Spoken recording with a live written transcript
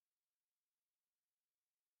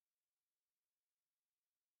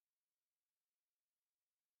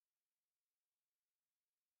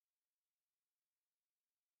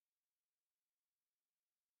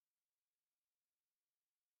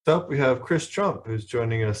up, we have Chris Trump, who's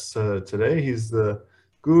joining us today. He's the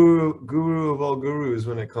guru of all gurus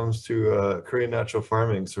when it comes to Korean natural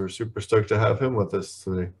farming. So we're super stoked to have him with us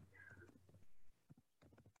today.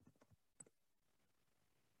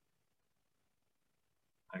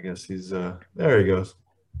 I guess he's there he goes.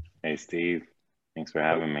 Hey, Steve. Thanks for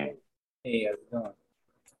having me. Hey, how's it going?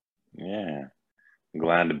 Yeah,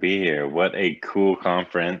 glad to be here. What a cool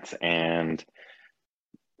conference, and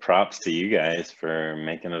props to you guys for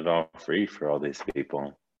making it all free for all these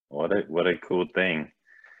people. What a cool thing.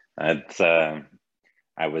 It's I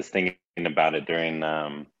was thinking about it during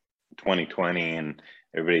 2020, and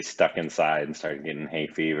everybody stuck inside and started getting hay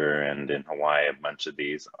fever. And in Hawaii, a bunch of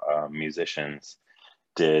these musicians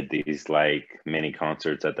did these like mini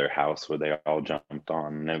concerts at their house where they all jumped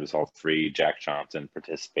on, and it was all free. Jack Johnson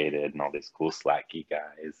participated, and all these cool Slacky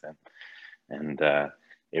guys, and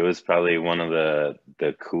it was probably one of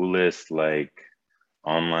the coolest like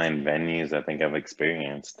online venues I think I've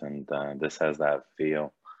experienced. And this has that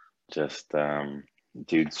feel, just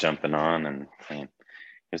dudes jumping on and saying,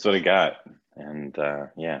 "Here's what I got." And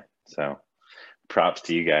yeah, so props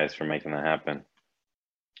to you guys for making that happen.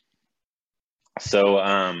 So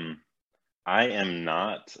I am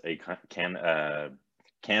not a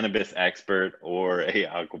cannabis expert or a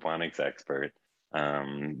aquaponics expert.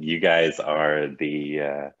 You guys are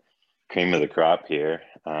the cream of the crop here.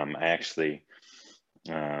 I actually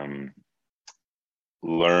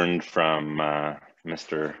learned from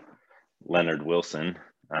Mr. Leonard Wilson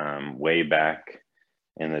way back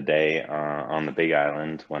in the day on the Big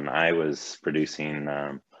Island when I was producing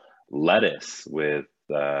lettuce with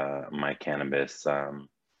my cannabis, kind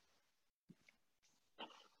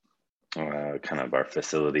of our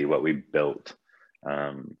facility, what we built.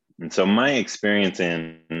 And so my experience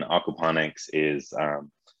in aquaponics is kind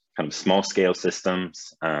of small scale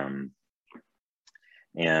systems.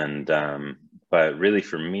 But really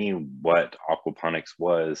for me, what aquaponics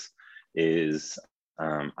is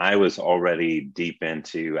I was already deep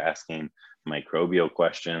into asking microbial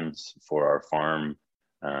questions for our farm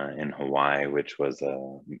in Hawaii, which was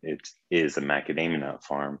it is a macadamia nut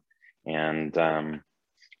farm. And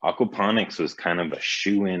aquaponics was kind of a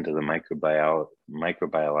shoe into the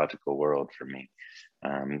microbiological world for me.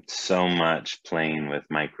 So much playing with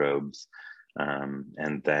microbes.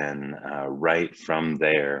 And then right from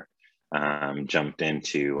there, jumped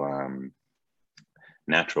into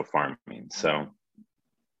natural farming. So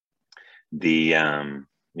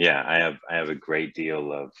yeah, I have a great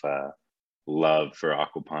deal of love for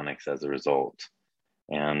aquaponics as a result.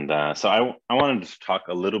 And so I wanted to talk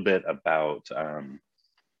a little bit about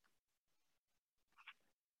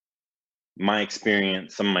my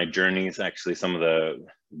experience, some of my journeys, actually some of the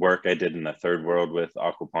work I did in the third world with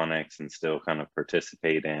aquaponics and still kind of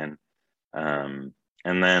participate in. And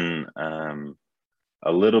then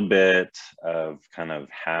a little bit of kind of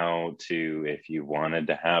how to, if you wanted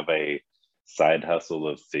to have a side hustle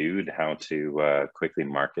of food, how to quickly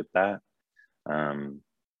market that.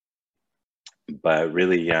 But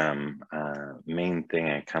really, main thing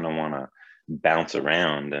I kind of want to bounce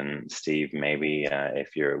around, and Steve, maybe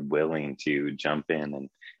if you're willing to jump in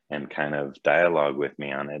and kind of dialogue with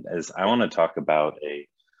me on it, is I want to talk about a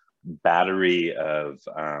battery of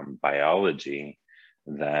biology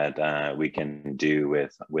that we can do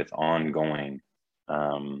with ongoing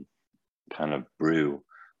kind of brew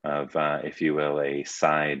of, if you will, a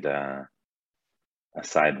side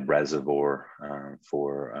reservoir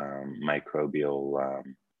for microbial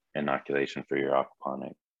inoculation for your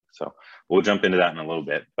aquaponics. So we'll jump into that in a little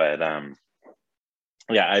bit, but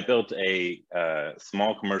yeah, I built a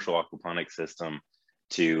small commercial aquaponics system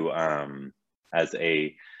to as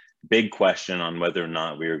a big question on whether or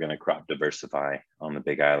not we were going to crop diversify on the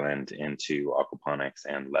Big Island into aquaponics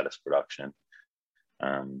and lettuce production,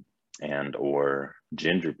 and or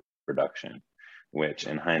ginger production, which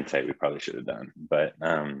in hindsight we probably should have done, but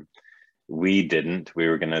we didn't. We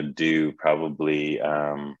were going to do probably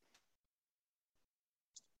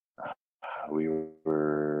we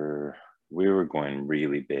were going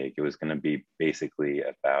really big. It was going to be basically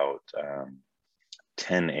about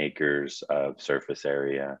 10 acres of surface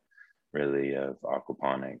area, really, of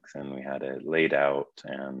aquaponics, and we had it laid out.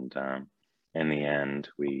 And in the end,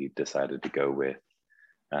 we decided to go with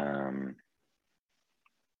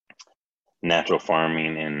natural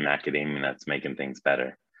farming and macadamia nuts, making things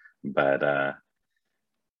better. But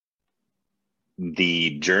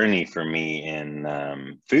the journey for me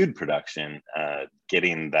in food production,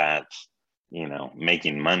 getting that,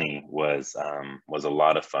 making money was a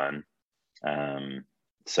lot of fun.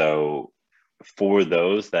 So for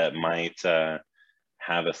those that might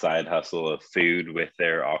have a side hustle of food with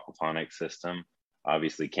their aquaponics system.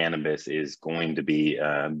 Obviously, cannabis is going to be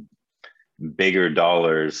bigger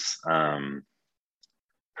dollars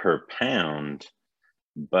per pound,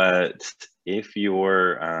 but if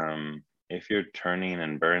you're turning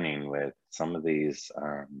and burning with some of these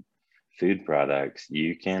food products,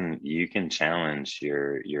 you can challenge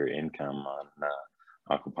your income on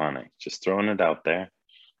aquaponics. Just throwing it out there.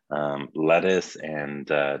 Lettuce and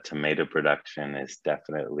tomato production is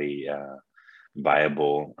definitely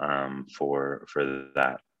viable for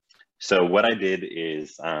that. So what I did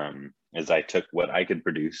is I took what I could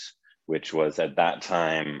produce, which was at that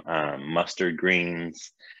time mustard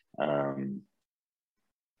greens,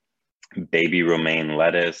 baby romaine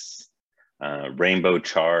lettuce, rainbow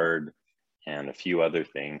chard, and a few other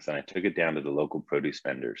things. And I took it down to the local produce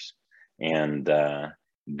vendors, and I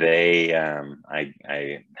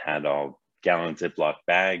had all gallon Ziploc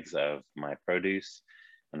bags of my produce,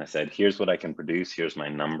 and I said, here's what I can produce, here's my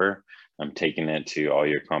number, I'm taking it to all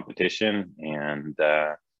your competition. And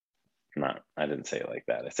I didn't say it like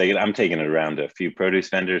that. I say I'm taking it around to a few produce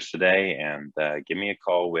vendors today, and give me a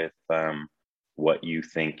call with what you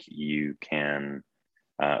think you can,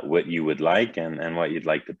 what you would like, and what you'd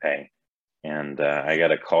like to pay. And I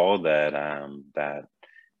got a call that that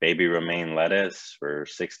baby romaine lettuce for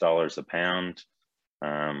 $6 a pound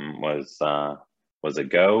was a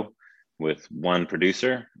go with one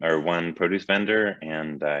producer or one produce vendor.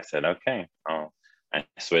 And I said, okay. I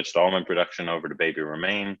switched all my production over to baby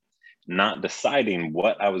romaine, not deciding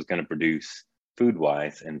what I was going to produce food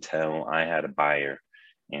wise until I had a buyer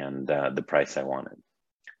and the price I wanted.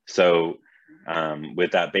 So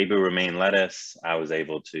with that baby romaine lettuce, I was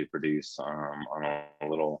able to produce on a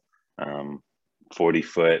little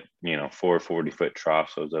 40-foot, 40-foot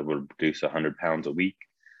troughs. So I was able to produce 100 pounds a week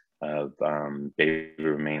of baby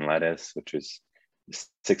romaine lettuce, which is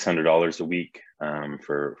 $600 a week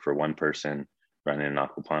for one person running an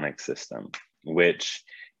aquaponics system, which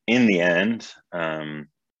in the end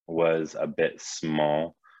was a bit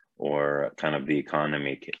small, or kind of the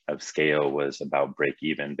economy of scale was about break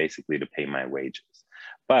even, basically to pay my wages.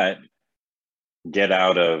 But get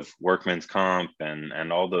out of workman's comp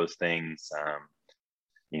and all those things,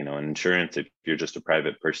 insurance, if you're just a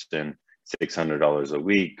private person, $600 a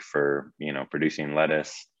week for, producing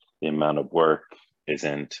lettuce, the amount of work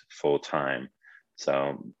isn't full time.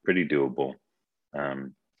 So pretty doable.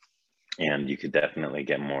 And you could definitely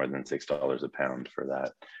get more than $6 a pound for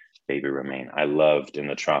that baby romaine. I loved in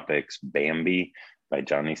the tropics, Bambi by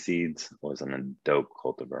Johnny Seeds was a dope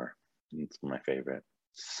cultivar. It's my favorite.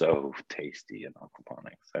 So tasty in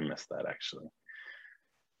aquaponics. I miss that actually.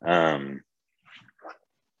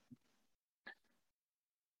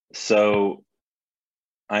 So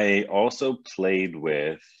I also played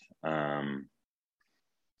with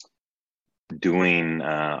doing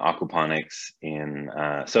aquaponics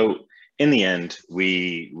so in the end,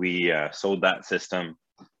 we sold that system,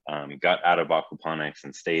 got out of aquaponics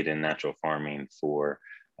and stayed in natural farming for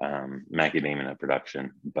macadamia nut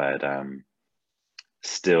production, but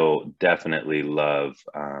still definitely love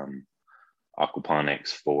aquaponics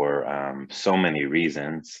for so many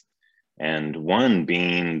reasons. And one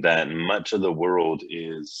being that much of the world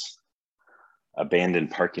is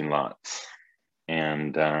abandoned parking lots.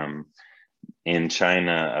 And in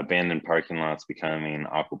China, abandoned parking lots becoming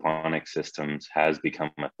aquaponic systems has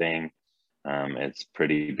become a thing. It's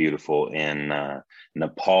pretty beautiful in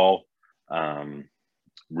Nepal,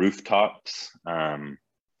 rooftops in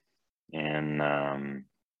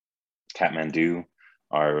Kathmandu.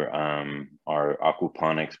 Our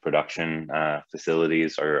aquaponics production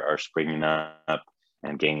facilities are springing up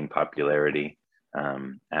and gaining popularity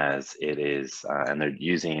as it is, and they're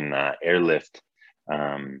using airlift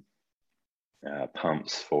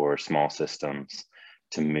pumps for small systems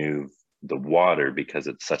to move the water because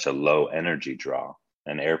it's such a low energy draw.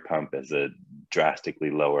 An air pump is a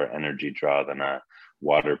drastically lower energy draw than a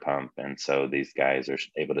water pump, and so these guys are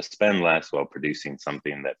able to spend less while producing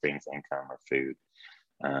something that brings income or food.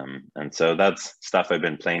 And so that's stuff I've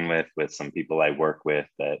been playing with some people I work with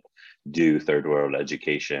that do third world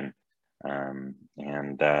education. And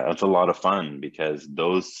it's a lot of fun because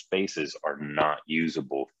those spaces are not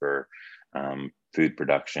usable for food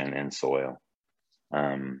production in soil.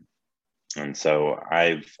 And so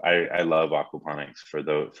I love aquaponics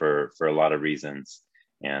for a lot of reasons,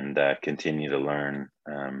 and continue to learn.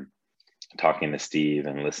 Talking to Steve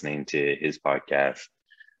and listening to his podcast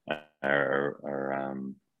or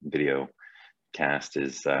video cast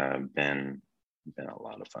has been a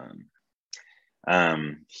lot of fun.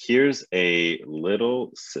 Here's a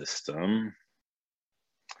little system.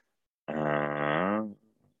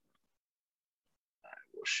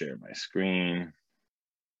 share my screen.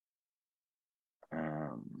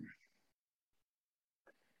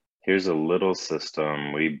 Here's a little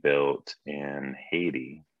system we built in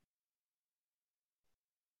Haiti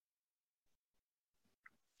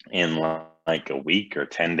in like a week or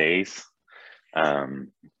 10 days.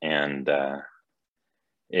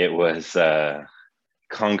 It was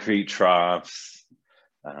concrete troughs.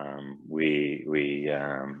 We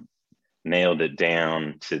nailed it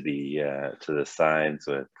down to the sides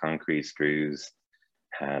with concrete screws.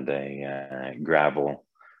 Had a gravel,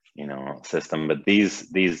 system. But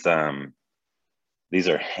these are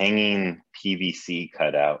hanging PVC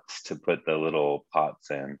cutouts to put the little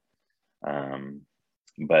pots in.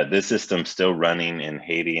 But this system's still running in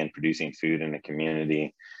Haiti and producing food in the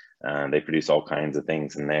community. They produce all kinds of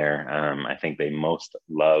things in there. I think they most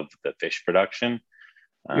love the fish production.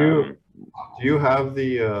 Do you have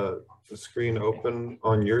the screen open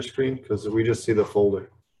on your screen? Because we just see the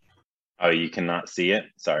folder. Oh, you cannot see it?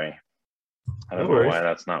 Sorry. I don't know why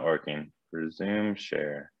that's not working. Resume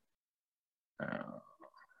share.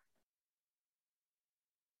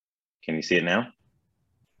 Can you see it now?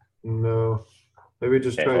 No. Maybe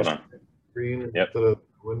just try hold on. Screen instead of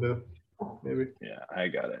window, maybe. Yeah, I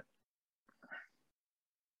got it.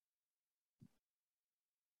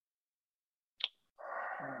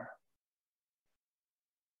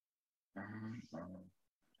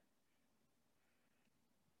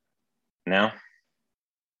 Now?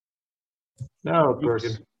 Now it's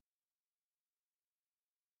working.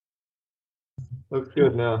 Looks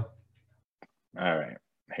good now. All right.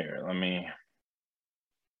 Here, let me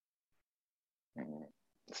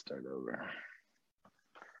start over.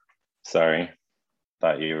 Sorry.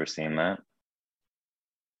 Thought you were seeing that.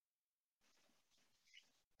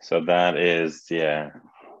 So that is,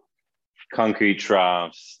 concrete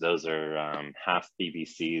troughs. Those are half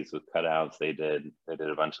PVCs with cutouts. They did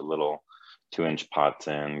a bunch of little 2-inch pots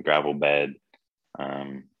and gravel bed.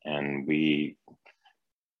 And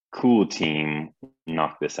cool team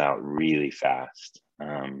knocked this out really fast.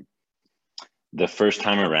 The first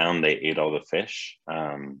time around, they ate all the fish.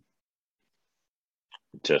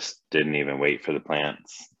 Just didn't even wait for the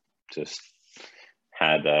plants. Just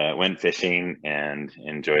went fishing and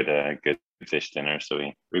enjoyed a good fish dinner. So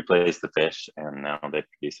we replaced the fish, and now they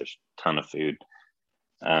produce a ton of food.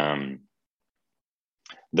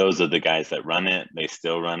 Those are the guys that run it. They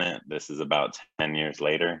still run it. This is about 10 years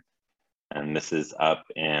later. And this is up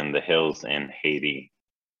in the hills in Haiti,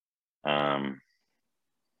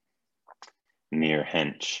 near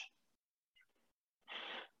Hench.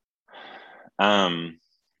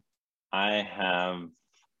 I have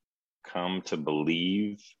come to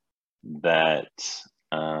believe that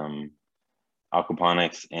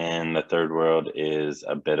aquaponics in the third world is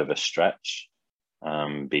a bit of a stretch,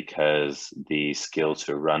 because the skill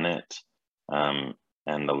to run it and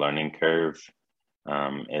the learning curve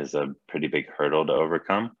is a pretty big hurdle to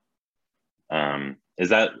overcome. Is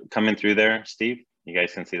that coming through there, Steve? You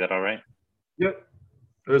guys can see that all right? Yep.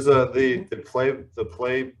 There's the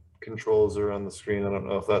play controls are on the screen. I don't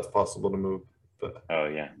know if that's possible to move, but oh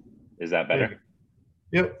yeah. Is that better?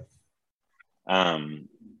 Yep.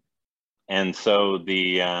 And so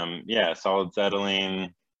the solid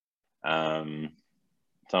settling,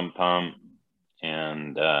 sump pump,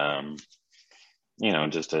 and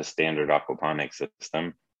just a standard aquaponics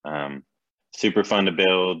system. Super fun to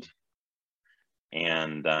build,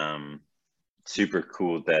 and super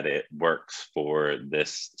cool that it works for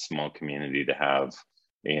this small community to have,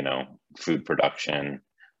 food production.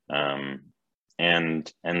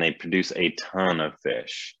 And they produce a ton of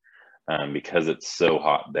fish. Because it's so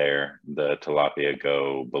hot there, the tilapia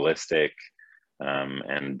go ballistic,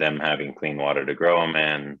 and them having clean water to grow them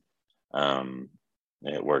in,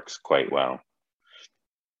 it works quite well.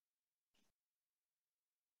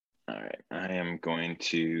 All right, I am going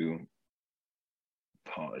to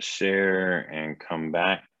pause share and come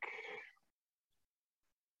back.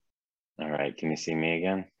 All right, can you see me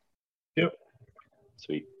again? Yep.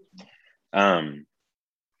 Sweet.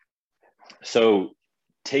 So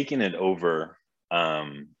taking it over,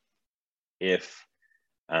 if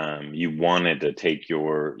you wanted to take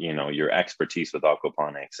your expertise with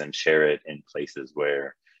aquaponics and share it in places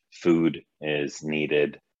where food is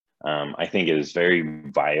needed, I think it is very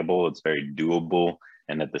viable. It's very doable.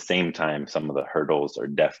 And at the same time, some of the hurdles are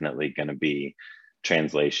definitely going to be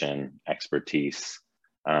translation, expertise.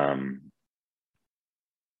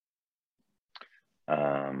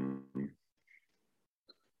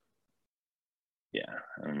 Yeah,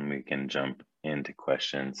 and we can jump into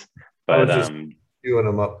questions. But I was just queuing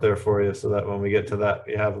them up there for you so that when we get to that,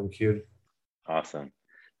 we have them queued. Awesome.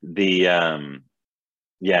 The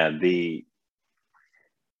yeah,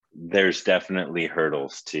 there's definitely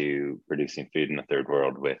hurdles to producing food in the third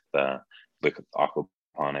world with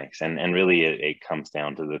aquaponics, and really it comes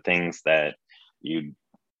down to the things that you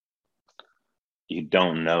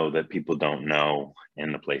don't know, that people don't know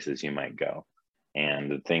in the places you might go,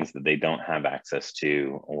 and the things that they don't have access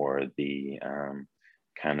to, or the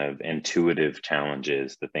kind of intuitive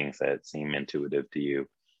challenges, the things that seem intuitive to you.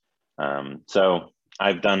 So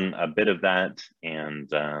I've done a bit of that, and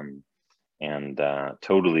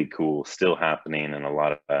totally cool, still happening in a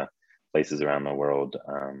lot of places around the world,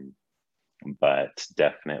 but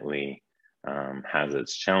definitely has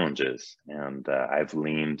its challenges. And I've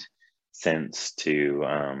leaned since to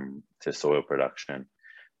soil production.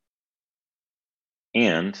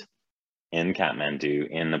 And in Kathmandu,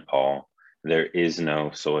 in Nepal, there is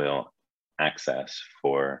no soil access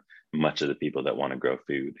for much of the people that want to grow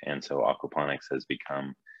food, and so aquaponics has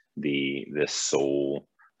become the sole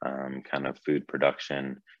kind of food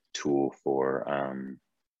production tool for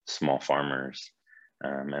small farmers,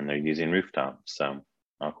 and they're using rooftops. So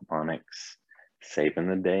aquaponics saving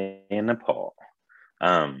the day in Nepal.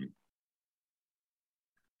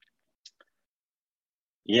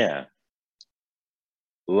 Yeah.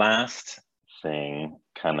 Last thing,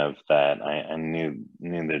 kind of, that I knew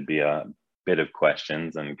there'd be a bit of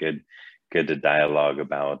questions, and good to dialogue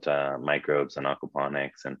about microbes and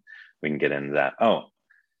aquaponics, and we can get into that. Oh,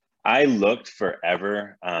 I looked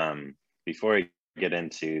forever before I get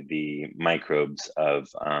into the microbes of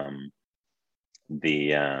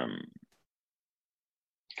the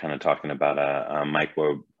kind of talking about a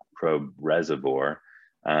microbe reservoir.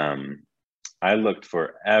 I looked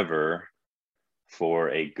forever for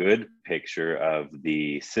a good picture of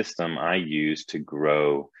the system I use to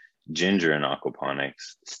grow ginger in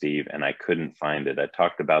aquaponics, Steve, and I couldn't find it. I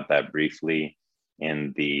talked about that briefly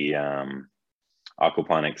in the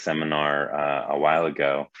aquaponics seminar a while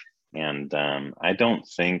ago, and I don't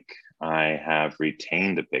think I have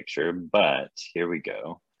retained a picture, but here we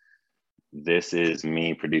go. This is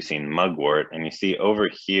me producing mugwort, and you see over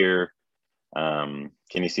here, can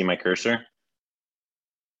you see my cursor?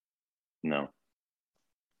 No.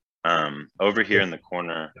 Over here in the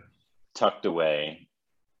corner, tucked away,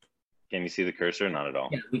 can you see the cursor? Not at all.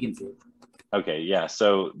 Yeah, we can see it. Okay, yeah.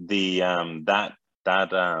 So the that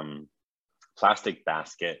plastic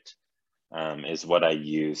basket is what I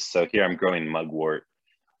use. So here I'm growing mugwort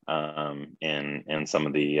in some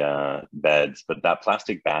of the beds, but that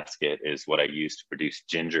plastic basket is what I use to produce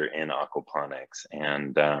ginger in aquaponics.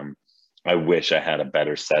 And I wish I had a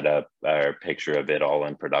better setup or picture of it all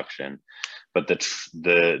in production. But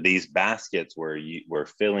these baskets were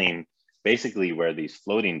filling basically where these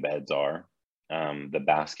floating beds are, the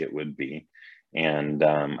basket would be. And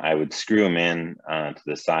I would screw them in to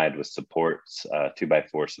the side with supports,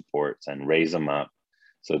 2x4 supports, and raise them up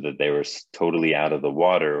so that they were totally out of the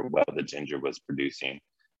water while the ginger was producing,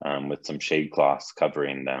 with some shade cloths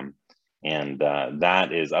covering them. And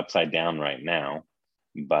that is upside down right now,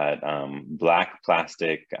 but black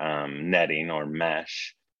plastic netting or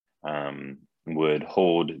mesh would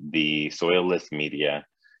hold the soilless media,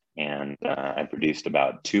 and I produced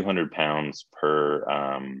about 200 pounds per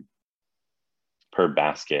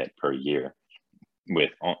basket per year,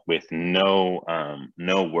 with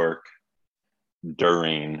no work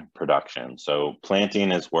during production. So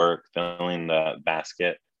planting is work, filling the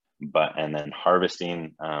basket, and then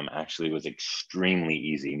harvesting actually was extremely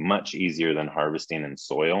easy, much easier than harvesting in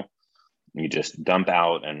soil. You just dump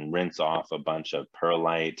out and rinse off a bunch of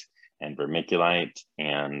perlite and vermiculite,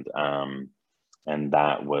 and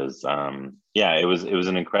that was it was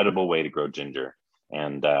an incredible way to grow ginger,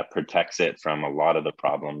 and protects it from a lot of the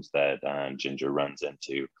problems that ginger runs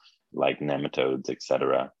into, like nematodes,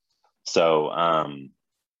 etc. So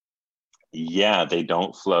they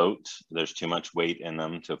don't float. There's too much weight in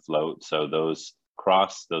them to float. So those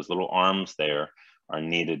little arms there are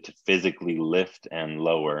needed to physically lift and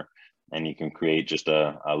lower. And you can create just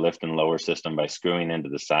a lift and lower system by screwing into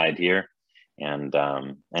the side here. And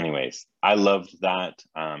anyways, I loved that.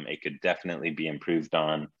 It could definitely be improved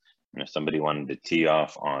on. If somebody wanted to tee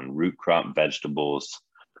off on root crop vegetables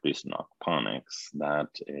produced in aquaponics, that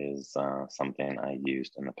is something I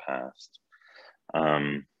used in the past.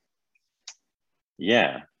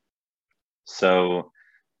 So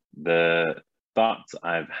the thoughts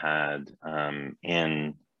I've had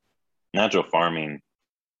in natural farming,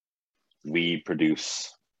 we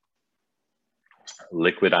produce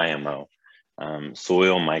liquid IMO,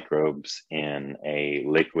 soil microbes in a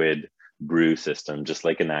liquid brew system, just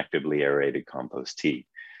like an actively aerated compost tea.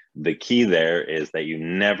 The key there is that you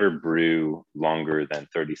never brew longer than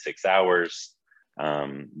 36 hours.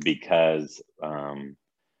 because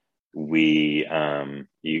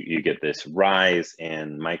you get this rise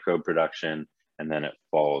in microbe production and then it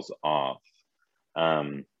falls off.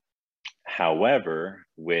 However,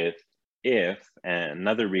 and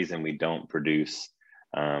another reason we don't produce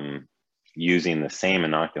using the same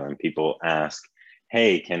inoculant, people ask,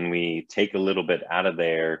 hey, can we take a little bit out of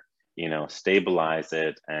there, stabilize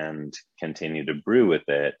it and continue to brew with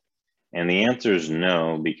it? And the answer is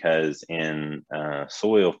no, because in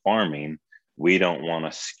soil farming, we don't want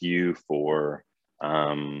to skew for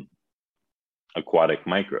aquatic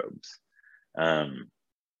microbes.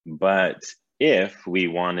 But if we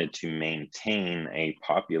wanted to maintain a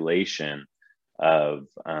population of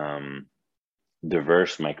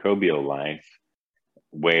diverse microbial life,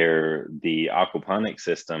 where the aquaponic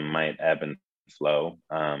system might ebb and flow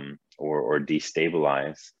or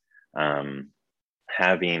destabilize,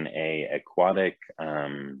 having a aquatic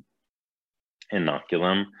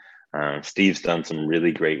inoculum. Steve's done some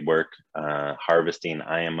really great work harvesting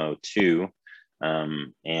IMO2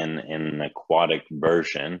 in an aquatic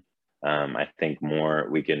version. I think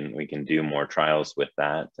we can do more trials with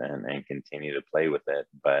that and continue to play with it.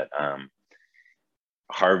 But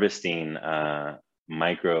harvesting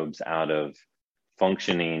microbes out of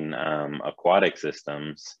functioning aquatic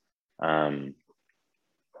systems,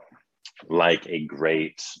 like a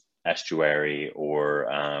great estuary or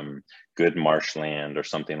good marshland or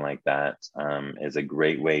something like that, is a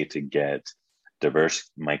great way to get diverse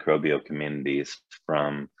microbial communities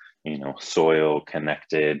from soil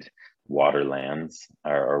connected waterlands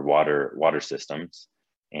or water systems.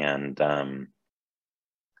 And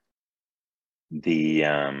the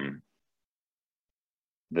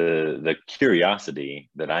curiosity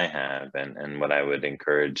that I have and what I would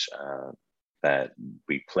encourage that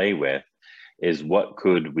we play with is, what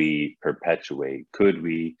could we perpetuate? Could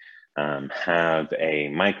we have a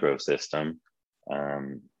microsystem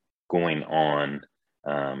going on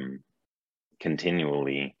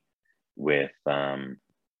continually with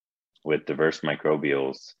diverse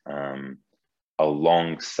microbials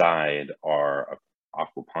alongside our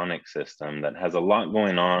aquaponic system that has a lot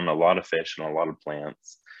going on, a lot of fish and a lot of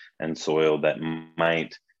plants and soil that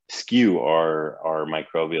might skew our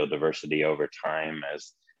microbial diversity over time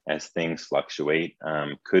as things fluctuate?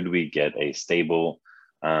 Could we get a stable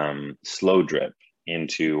slow drip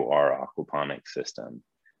into our aquaponic system?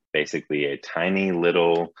 Basically a tiny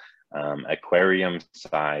little aquarium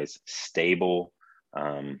size, stable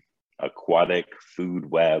aquatic food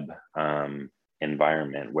web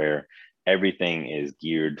environment where everything is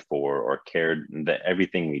geared for or cared, that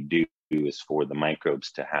everything we do is for the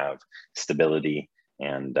microbes to have stability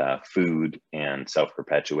and food and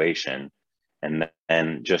self-perpetuation. And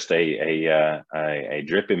then just a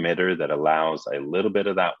drip emitter that allows a little bit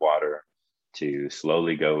of that water to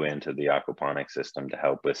slowly go into the aquaponic system to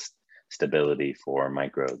help with stability for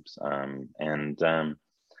microbes.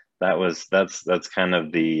 That's kind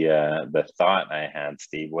of the thought I had,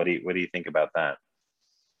 Steve. What do you think about that?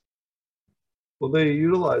 Well, they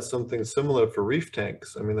utilize something similar for reef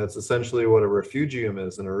tanks. I mean, that's essentially what a refugium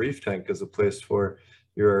is, and a reef tank is a place for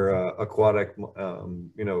your aquatic,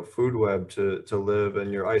 food web to live,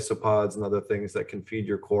 and your isopods and other things that can feed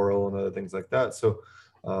your coral and other things like that. So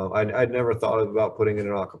I'd never thought about putting it in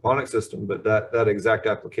an aquaponic system, but that exact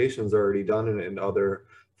application is already done in other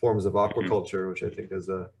forms of aquaculture, which I think is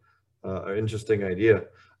an interesting idea.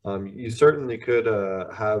 You certainly could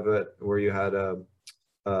have it where you had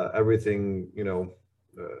everything,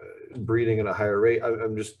 breeding at a higher rate.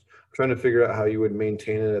 I'm just trying to figure out how you would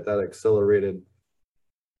maintain it at that accelerated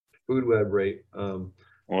food web rate.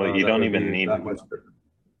 Well, you don't even need that much.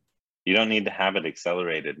 You don't need to have it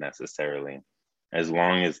accelerated necessarily, as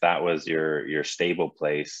long as that was your stable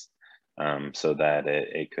place, so that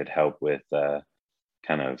it could help with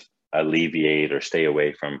kind of alleviate or stay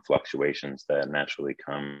away from fluctuations that naturally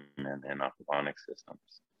come in aquaponic systems.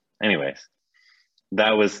 Anyways,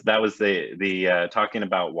 that was the talking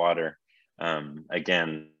about water.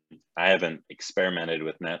 Again, I haven't experimented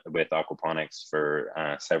with aquaponics for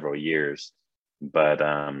several years, but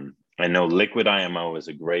I know liquid IMO is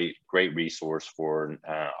a great resource for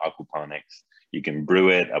aquaponics. You can brew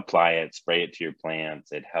it, apply it, spray it to your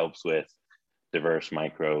plants. It helps with diverse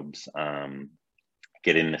microbes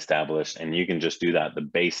getting established, and you can just do that. The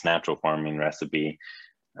base natural farming recipe,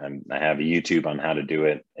 I have a YouTube on how to do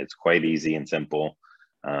it. It's quite easy and simple,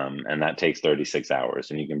 and that takes 36 hours,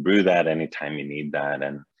 and you can brew that anytime you need that,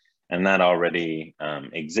 and that already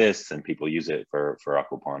exists, and people use it for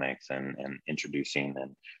aquaponics and introducing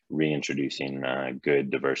and reintroducing good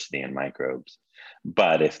diversity in microbes.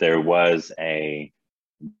 But if there was a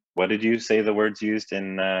what did you say the words used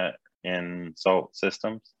in salt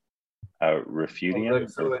systems? Refugium or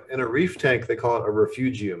So in a reef tank, they call it a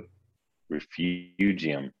refugium.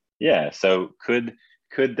 refugium? Yeah. So could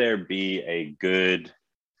there be a good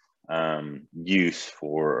use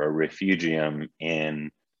for a refugium in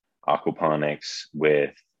aquaponics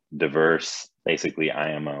with diverse, basically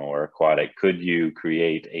IMO or aquatic? Could you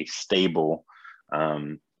create a stable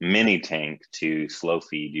mini tank to slow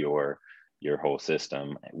feed your whole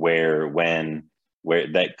system, where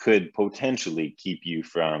that could potentially keep you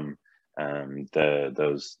from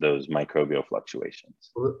those microbial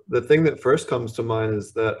fluctuations? Well, the thing that first comes to mind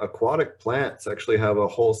is that aquatic plants actually have a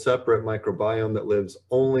whole separate microbiome that lives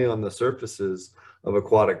only on the surfaces of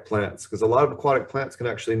aquatic plants, because a lot of aquatic plants can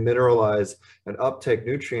actually mineralize and uptake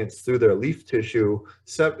nutrients through their leaf tissue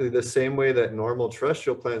separately, the same way that normal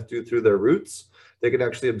terrestrial plants do through their roots. They can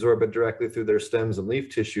actually absorb it directly through their stems and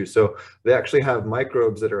leaf tissue. So they actually have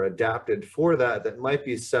microbes that are adapted for that, that might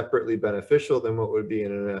be separately beneficial than what would be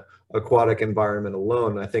in an aquatic environment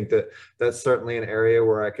alone. I think that that's certainly an area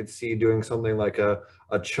where I could see doing something like a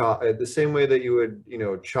chop, the same way that you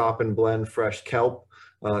would, chop and blend fresh kelp,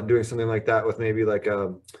 doing something like that with maybe like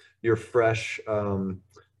your fresh,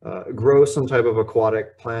 grow some type of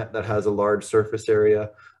aquatic plant that has a large surface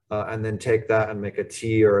area, and then take that and make a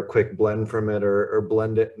tea or a quick blend from it, or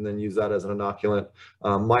blend it and then use that as an inoculant,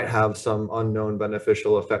 might have some unknown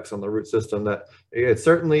beneficial effects on the root system. That it's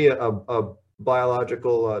certainly a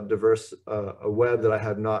biological diverse a web that I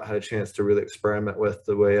have not had a chance to really experiment with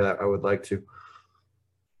the way I would like to.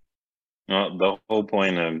 Well, the whole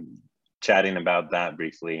point of chatting about that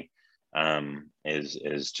briefly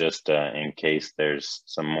is just in case there's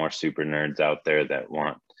some more super nerds out there that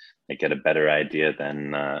want to get a better idea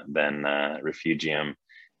than Refugium,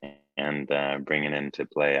 and bring it into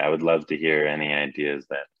play. I would love to hear any ideas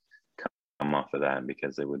that come off of that,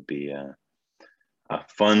 because it would be a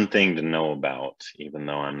fun thing to know about, even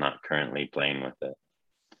though I'm not currently playing with it.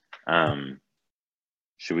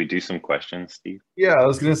 Should we do some questions, Steve? Yeah, I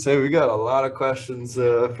was gonna say we got a lot of questions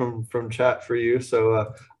from chat for you,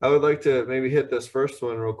 so I would like to maybe hit this first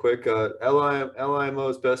one real quick. LIMO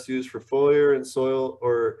is best used for foliar in soil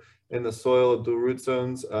or in the soil of dual root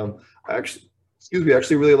zones. I actually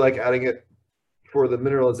really like adding it for the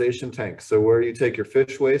mineralization tank. So where you take your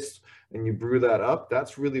fish waste and you brew that up,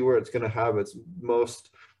 that's really where it's going to have its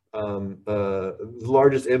most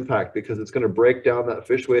largest impact, because it's going to break down that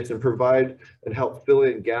fish waste and provide and help fill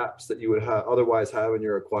in gaps that you would otherwise have in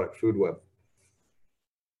your aquatic food web.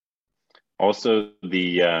 Also,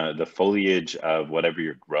 the foliage of whatever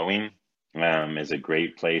you're growing is a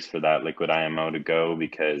great place for that liquid IMO to go,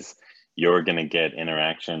 because you're going to get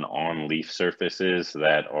interaction on leaf surfaces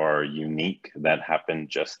that are unique, that happen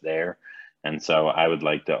just there. And so I would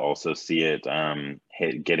like to also see it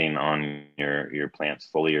getting on your plants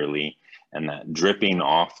foliarly, and that dripping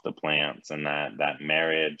off the plants, and that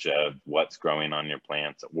marriage of what's growing on your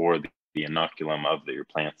plants or the inoculum of your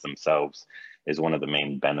plants themselves is one of the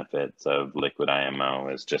main benefits of liquid IMO.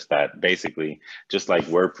 Is just that, basically, just like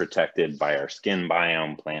we're protected by our skin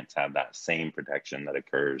biome, plants have that same protection that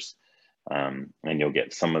occurs, and you'll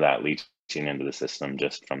get some of that leaching into the system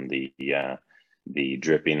just from the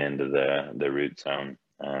dripping into the root zone,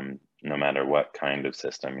 no matter what kind of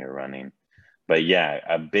system you're running. But yeah,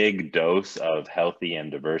 a big dose of healthy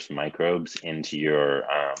and diverse microbes into your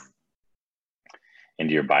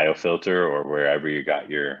biofilter, or wherever you got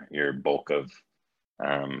your bulk of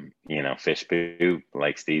fish poop,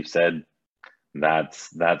 like Steve said.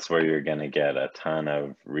 That's where you're going to get a ton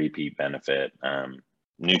of repeat benefit.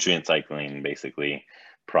 Nutrient cycling, basically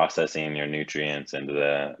processing your nutrients into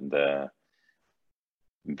the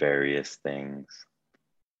various things.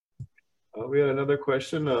 We had another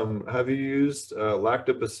question. Have you used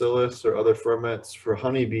lactobacillus or other ferments for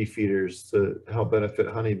honeybee feeders to help benefit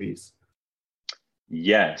honeybees?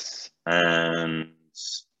 Yes, and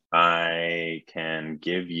I can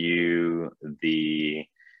give you the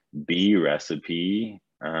bee recipe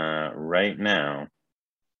right now.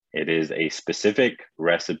 It is a specific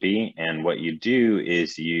recipe, and what you do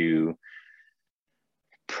is you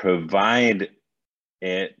provide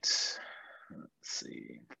it,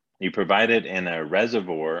 you provide it in a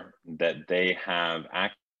reservoir that they have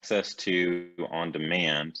access to on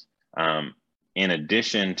demand, in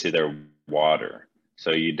addition to their water.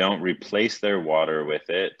 So you don't replace their water with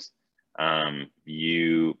it.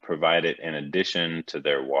 You provide it in addition to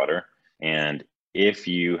their water. And if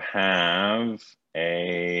you have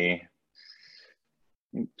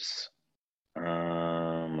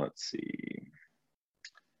let's see,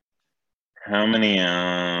 how many,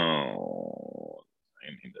 I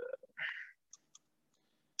need to,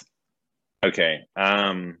 Okay.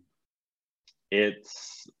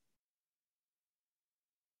 It's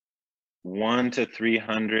 1 to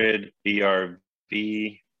 300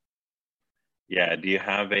 BRV. Yeah. Do you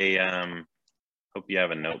have a, hope you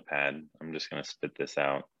have a notepad. I'm just going to spit this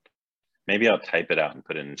out. Maybe I'll type it out and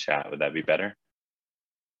put it in chat. Would that be better?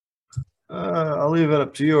 I'll leave it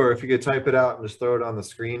up to you, or if you could type it out and just throw it on the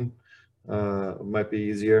screen, it might be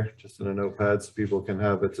easier, just in a notepad, so people can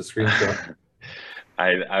have it to screenshot.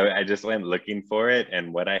 I just went looking for it,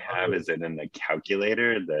 and what I have is in a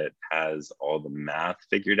calculator that has all the math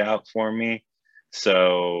figured out for me.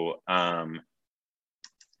 So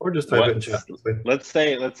Or just type it in chat. let's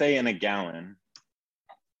say in a gallon.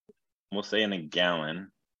 We'll say in a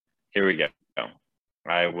gallon. Here we go.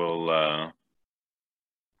 I will I'll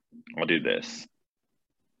do this.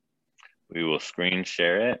 We will screen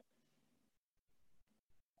share it.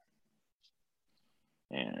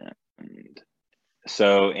 And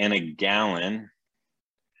so in a gallon,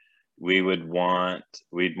 we'd want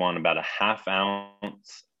about a ½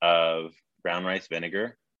 ounce of brown rice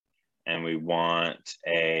vinegar, and we want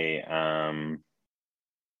a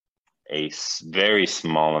very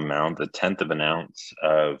small amount, 1/10 of an ounce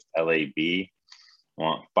of LAB. We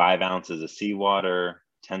want 5 ounces of seawater,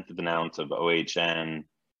 1/10 of an ounce of OHN,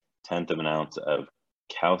 1/10 of an ounce of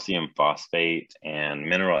calcium phosphate, and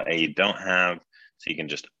mineral A you don't have, so you can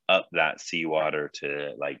just up that seawater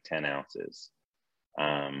to like 10 ounces.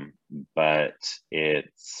 But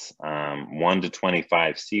it's 1 to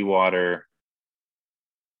 25 seawater,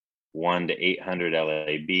 1 to 800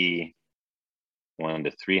 LAB, 1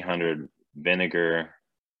 to 300 vinegar,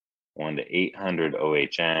 1 to 800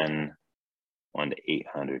 OHN, 1 to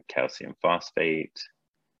 800 calcium phosphate,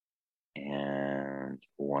 and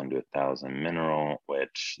 1 to 1,000 mineral,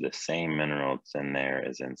 which the same mineral that's in there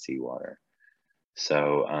is in seawater.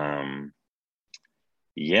 So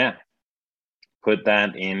yeah, put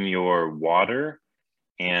that in your water.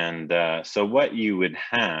 And so what you would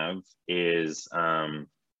have is,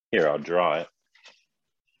 here, I'll draw it.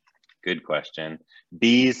 Good question.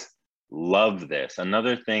 Bees love this.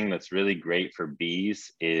 Another thing that's really great for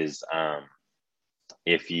bees is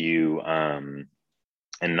if you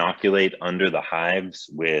inoculate under the hives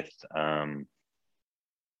with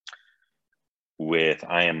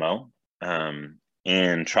IMO.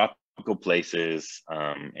 In tropical places,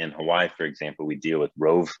 in Hawaii, for example, we deal with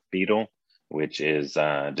rove beetle, which is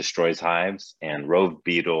destroys hives, and rove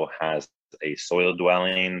beetle has a soil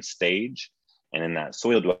dwelling stage. And in that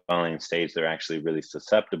soil dwelling stage, they're actually really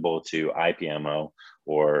susceptible to IPMO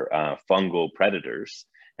or fungal predators.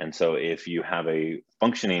 And so if you have a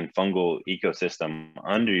functioning fungal ecosystem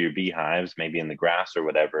under your beehives, maybe in the grass or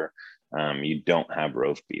whatever, you don't have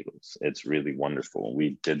rove beetles. It's really wonderful.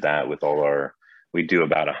 We did that with we do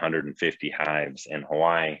about 150 hives in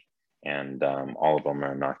Hawaii, and all of them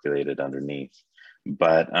are inoculated underneath.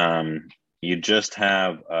 But you just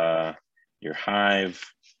have your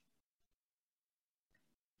hive.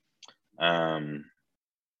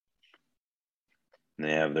 They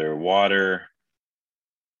have their water,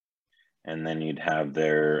 and then you'd have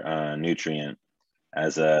their nutrient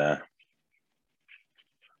as a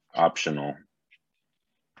optional.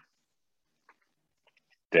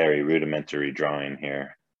 Very rudimentary drawing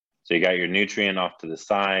here. So you got your nutrient off to the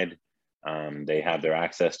side. They have their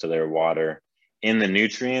access to their water. In the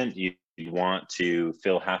nutrient, you want to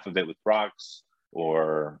fill half of it with rocks,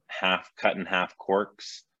 or cut in half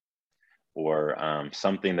corks, or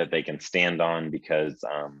something that they can stand on, because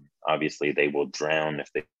obviously they will drown if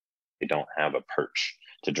they don't have a perch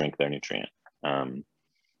to drink their nutrient.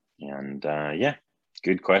 Yeah,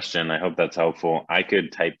 good question. I hope that's helpful. I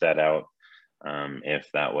could type that out if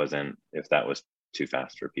that was too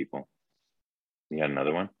fast for people. You got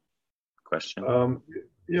another one? Question?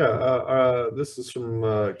 This is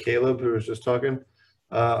from Caleb, who was just talking.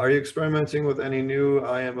 Are you experimenting with any new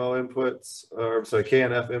IMO inputs, or sorry,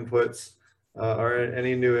 KNF inputs, or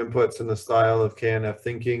any new inputs in the style of KNF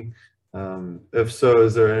thinking? If so,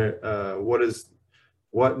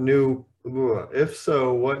 what new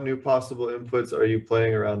possible inputs are you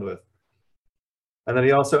playing around with? And then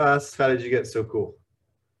he also asks, how did you get so cool?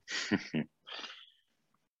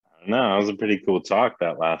 No, it was a pretty cool talk,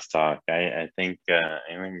 that last talk. I think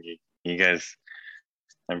you guys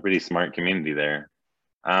have a pretty smart community there.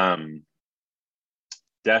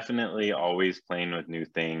 Definitely always playing with new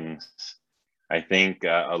things. I think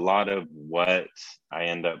a lot of what I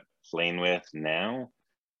end up playing with now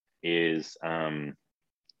is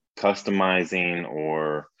customizing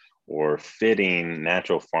or fitting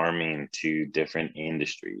natural farming to different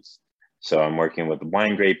industries. So I'm working with the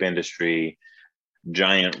wine grape industry.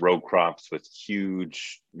 giant row crops with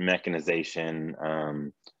huge mechanization,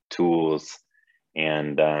 tools,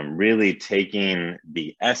 and really taking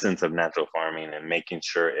the essence of natural farming and making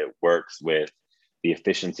sure it works with the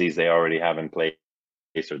efficiencies they already have in place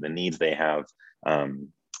or the needs they have.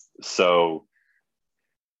 So,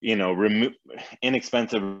 you know,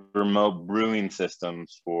 inexpensive remote brewing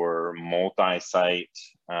systems for multi-site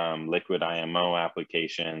liquid IMO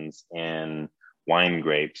applications in wine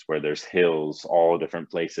grapes where there's hills, all different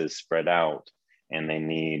places spread out, and they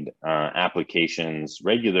need applications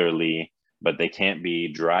regularly, but they can't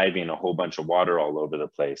be driving a whole bunch of water all over the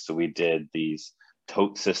place. So we did these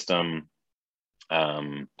tote system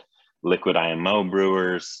liquid IMO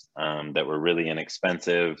brewers that were really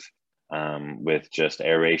inexpensive, with just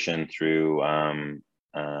aeration through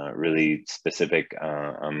really specific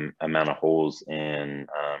amount of holes in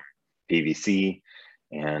PVC.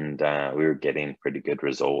 And we were getting pretty good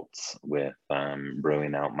results with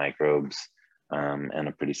brewing out microbes, and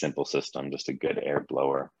a pretty simple system, just a good air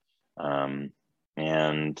blower.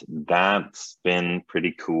 And that's been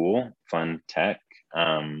pretty cool, fun tech.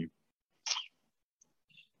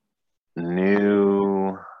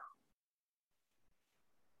 New,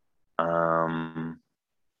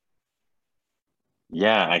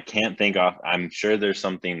 yeah, I can't think off. I'm sure there's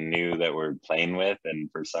something new that we're playing with,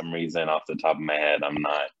 and for some reason off the top of my head,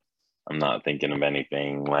 I'm not thinking of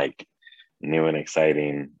anything like new and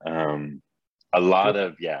exciting. A lot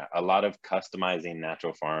of customizing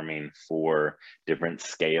natural farming for different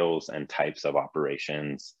scales and types of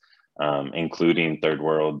operations, including third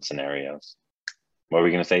world scenarios. What were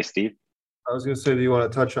we going to say, Steve? I was going to say, do you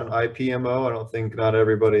want to touch on IPMO? I don't think not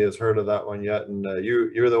everybody has heard of that one yet, and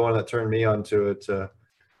you're the one that turned me onto it.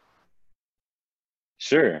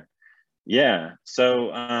 Sure. Yeah.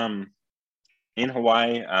 So in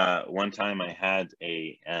Hawaii, one time I had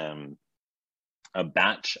a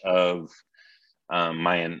batch of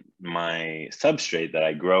my substrate that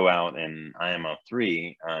I grow out in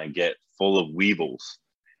IMO3 get full of weevils.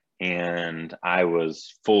 And I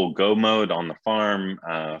was full go mode on the farm.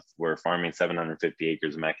 We're farming 750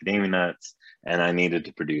 acres of macadamia nuts, and I needed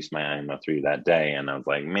to produce my IMO3 that day. And I was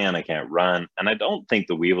like, man, I can't run. And I don't think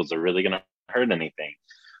the weevils are really going to hurt anything.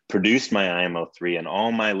 Produced my IMO3, and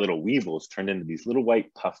all my little weevils turned into these little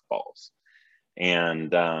white puff balls.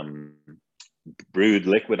 And brewed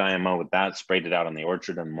liquid IMO with that, sprayed it out on the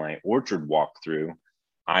orchard. And my orchard walkthrough,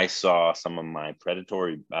 I saw some of my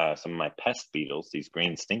some of my pest beetles, these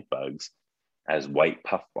green stink bugs, as white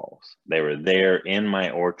puffballs. They were there in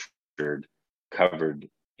my orchard, covered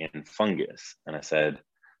in fungus. And I said,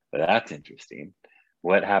 that's interesting.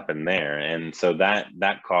 What happened there? And so that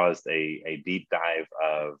caused a deep dive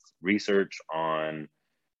of research on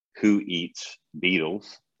who eats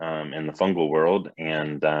beetles in the fungal world,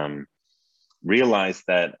 and realized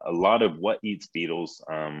that a lot of what eats beetles,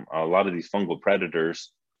 a lot of these fungal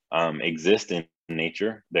predators exist in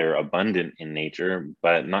nature. They're abundant in nature,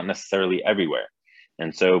 but not necessarily everywhere.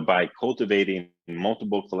 And so by cultivating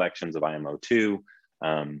multiple collections of IMO2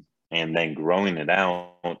 and then growing it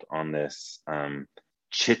out on this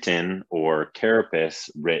chitin or carapace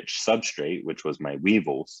rich substrate, which was my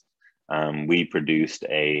weevils, we produced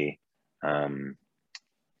a kind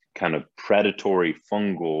of predatory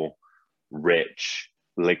fungal rich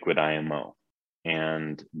liquid IMO,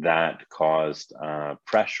 and that caused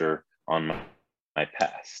pressure on my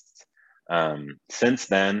pests. Since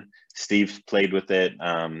then, Steve's played with it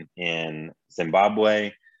in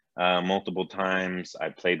Zimbabwe multiple times. I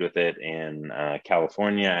played with it in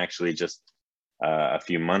California, actually just a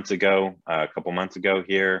couple months ago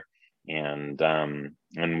here, and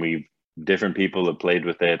different people have played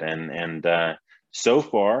with it, and so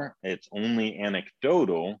far it's only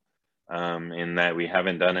anecdotal. In that we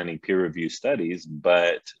haven't done any peer review studies,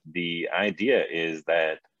 but the idea is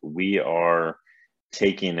that we are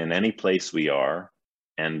taking in any place we are,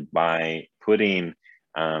 and by putting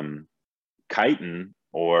chitin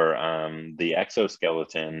or the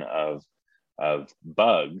exoskeleton of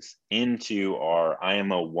bugs into our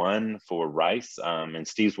IMO1 for rice, and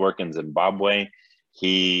Steve's work in Zimbabwe,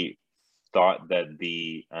 he thought that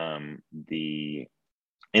the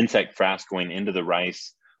insect frass going into the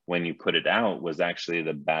rice when you put it out was actually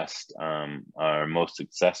the best or most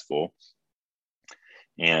successful.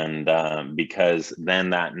 And because then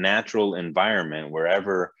that natural environment,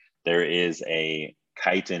 wherever there is a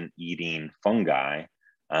chitin eating fungi,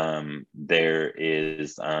 they're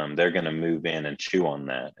going to move in and chew on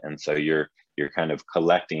that. And so you're kind of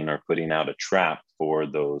collecting or putting out a trap for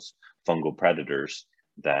those fungal predators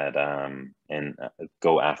and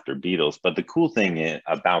go after beetles. But the cool thing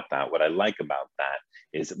about that, what I like about that,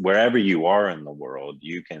 is wherever you are in the world,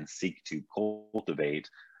 you can seek to cultivate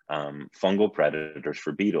fungal predators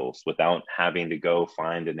for beetles without having to go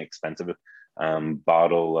find an expensive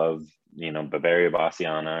bottle of, Bavaria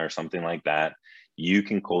bassiana or something like that. You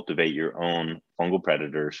can cultivate your own fungal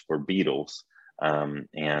predators for beetles, and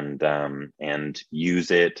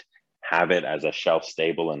use it, have it as a shelf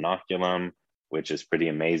stable inoculum, which is pretty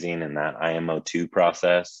amazing in that IMO2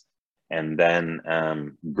 process, and then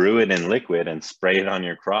brew it in liquid and spray it on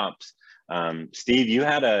your crops. Steve, you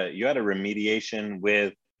had a remediation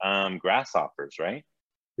with grasshoppers, right?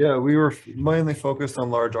 Yeah, we were mainly focused on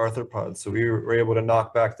large arthropods. So we were able to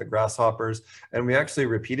knock back the grasshoppers. And we actually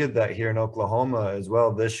repeated that here in Oklahoma as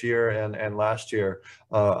well this year and last year.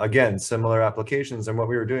 Again, similar applications. And what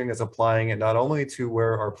we were doing is applying it not only to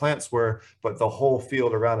where our plants were, but the whole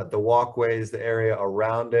field around it, the walkways, the area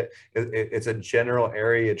around it. It's a general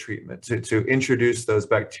area treatment to introduce those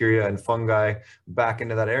bacteria and fungi back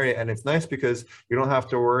into that area. And it's nice because you don't have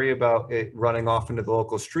to worry about it running off into the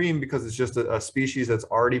local stream because it's just a species that's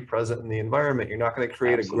already present in the environment. You're not going to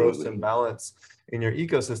create Absolutely. a gross imbalance in your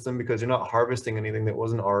ecosystem because you're not harvesting anything that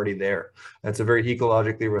wasn't already there. That's a very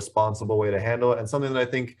ecologically responsible way to handle it, and something that I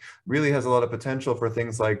think really has a lot of potential for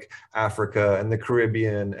things like Africa and the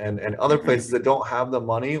Caribbean and other places that don't have the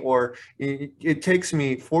money, or it takes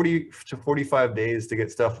me 40 to 45 days to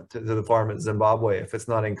get stuff to the farm at Zimbabwe if it's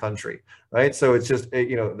not in country, right? So it's just,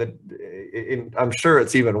 I'm sure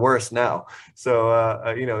it's even worse now. So,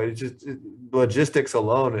 it's just logistics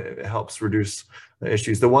alone, it helps reduce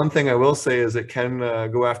issues. The one thing I will say is it can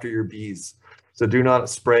go after your bees. So do not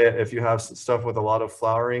spray it if you have stuff with a lot of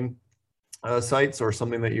flowering sites or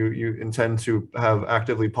something that you intend to have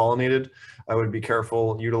actively pollinated. I would be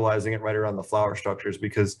careful utilizing it right around the flower structures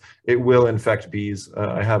because it will infect bees.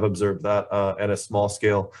 I have observed that at a small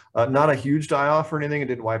scale. Not a huge die-off or anything. It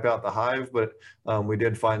didn't wipe out the hive, but we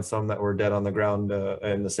did find some that were dead on the ground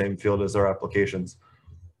in the same field as our applications.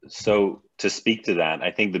 So to speak to that, I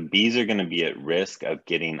think the bees are going to be at risk of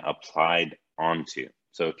getting applied onto.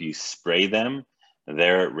 So if you spray them,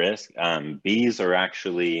 they're at risk. Bees are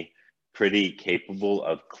actually pretty capable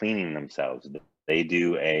of cleaning themselves.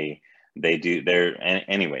 Anyways,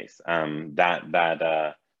 that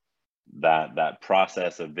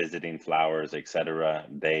process of visiting flowers, etc.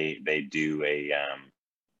 They do a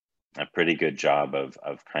pretty good job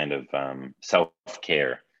of kind of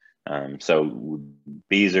self-care. So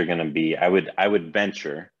bees are going to be, I would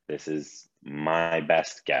venture, this is my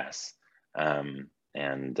best guess,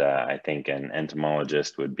 and I think an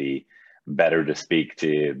entomologist would be better to speak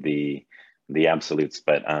to the absolutes,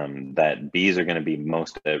 but that bees are going to be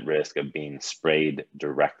most at risk of being sprayed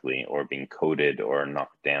directly or being coated or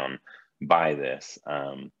knocked down by this.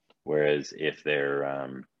 Whereas if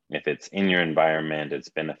it's in your environment, it's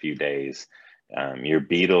been a few days, your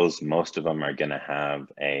beetles, most of them are going to have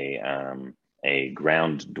a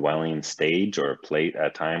ground dwelling stage or a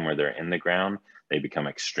time where they're in the ground. They become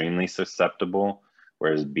extremely susceptible,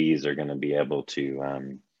 whereas bees are going to be able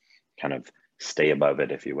to kind of stay above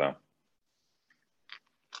it, if you will.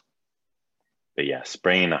 But yeah,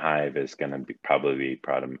 spraying a hive is going to be probably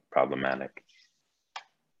problematic.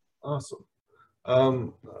 Awesome.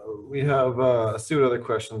 We have, let's see what other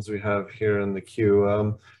questions we have here in the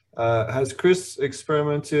queue. Has Chris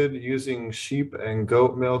experimented using sheep and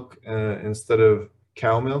goat milk instead of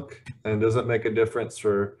cow milk? And does it make a difference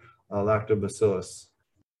for lactobacillus?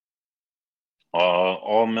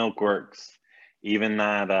 All milk works. Even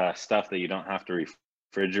that stuff that you don't have to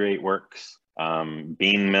refrigerate works.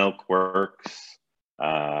 Bean milk works.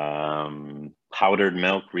 Powdered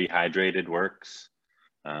milk, rehydrated works.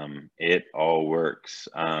 It all works.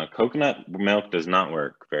 Coconut milk does not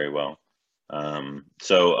work very well.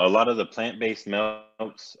 So a lot of the plant-based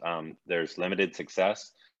milks, there's limited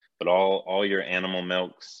success, but all your animal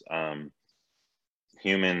milks,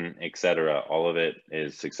 human, etc., all of it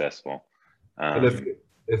is successful. And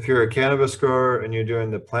if you're a cannabis grower and you're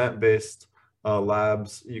doing the plant-based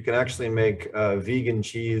labs, you can actually make vegan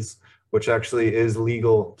cheese, which actually is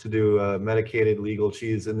legal to do medicated legal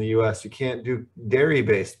cheese in the US. You can't do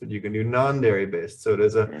dairy-based, but you can do non-dairy based. So it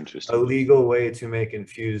is a legal way to make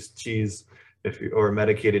infused cheese or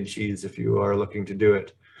medicated cheese if you are looking to do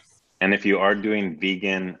it. And if you are doing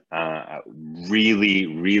vegan, really,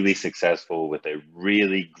 really successful with a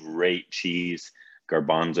really great cheese,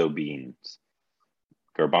 garbanzo beans.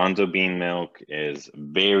 Garbanzo bean milk is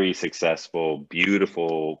very successful,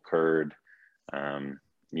 beautiful curd.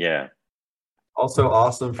 Yeah. Also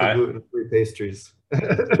awesome for gluten-free pastries.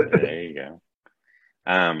 There you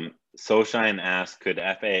go. Soulshine asked, could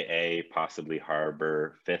FAA possibly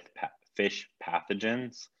harbor fish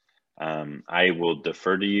pathogens? I will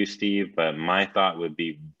defer to you, Steve, but my thought would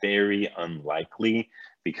be very unlikely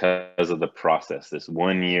because of the process, this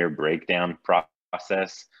 1 year breakdown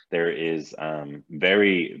process. There is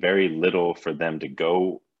very, very little for them to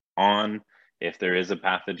go on if there is a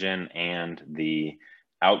pathogen, and the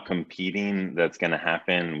outcompeting that's going to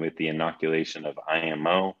happen with the inoculation of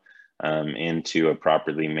IMO into a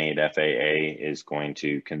properly made FAA is going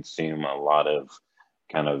to consume a lot of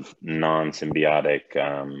kind of non-symbiotic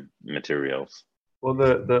materials. Well,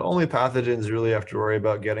 the only pathogens you really have to worry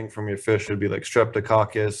about getting from your fish would be like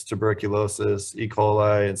Streptococcus, tuberculosis, E.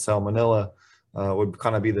 coli, and Salmonella. Would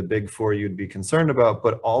kind of be the big four you'd be concerned about,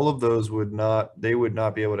 but all of those would not be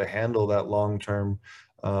able to handle that long-term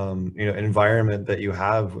environment that you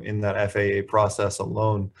have in that FAA process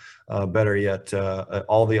alone. Better yet,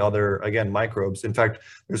 all the other, again, microbes. In fact,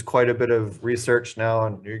 there's quite a bit of research now,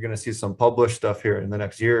 and you're going to see some published stuff here in the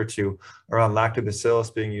next year or two around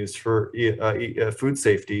lactobacillus being used for food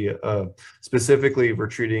safety. Specifically, we're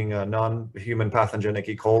treating non-human pathogenic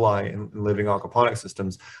E. coli in living aquaponic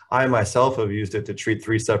systems. I myself have used it to treat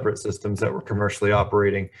 3 separate systems that were commercially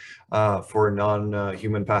operating for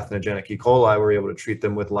non-human pathogenic E. coli. We're able to treat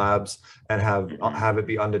them with labs and have it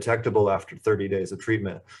be undetectable after 30 days of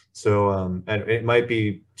treatment. So, and it might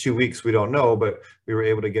be 2 weeks, we don't know, but we were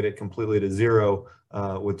able to get it completely to zero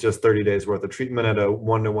with just 30 days worth of treatment at a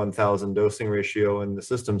 1 to 1,000 dosing ratio in the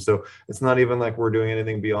system. So it's not even like we're doing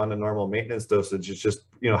anything beyond a normal maintenance dosage. It's just,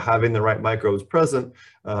 having the right microbes present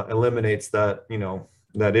eliminates that,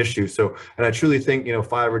 that issue. So, and I truly think,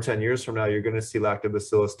 5 or 10 years from now, you're going to see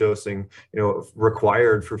lactobacillus dosing,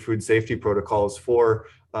 required for food safety protocols for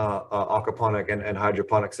aquaponic and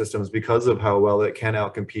hydroponic systems because of how well it can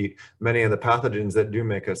outcompete many of the pathogens that do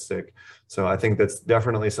make us sick. So I think that's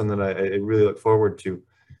definitely something I really look forward to.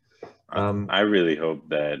 I really hope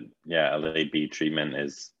that, LAB treatment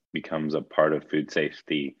becomes a part of food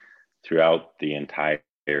safety throughout the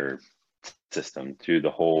entire system, through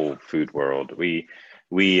the whole food world. We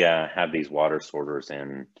have these water sorters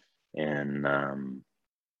in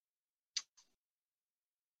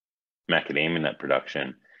macadamia nut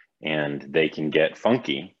production, and they can get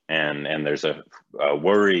funky, and there's a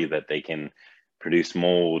worry that they can produce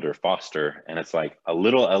mold or foster, and it's like a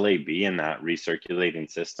little LAB in that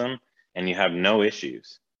recirculating system and you have no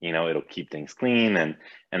issues. It'll keep things clean, and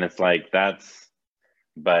it's like that's,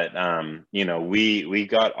 but we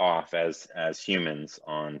got off as humans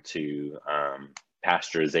onto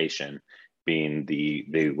pasteurization being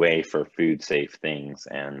the way for food safe things,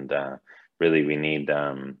 and really we need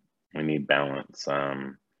balance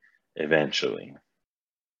eventually.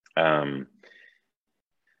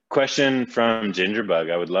 Question from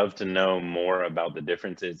Gingerbug. I would love to know more about the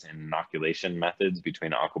differences in inoculation methods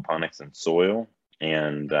between aquaponics and soil.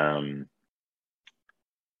 And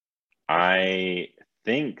I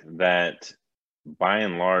think that by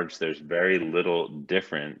and large, there's very little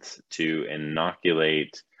difference to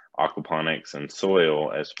inoculate aquaponics and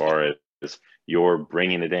soil as far as you're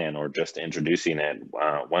bringing it in or just introducing it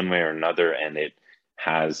one way or another, and it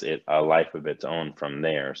has a life of its own from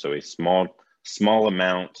there. So a small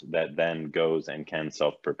amount that then goes and can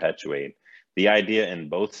self-perpetuate. The idea in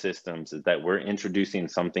both systems is that we're introducing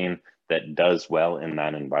something that does well in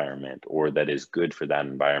that environment, or that is good for that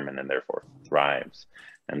environment and therefore thrives.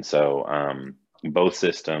 And so both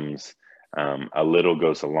systems, a little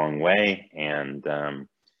goes a long way. And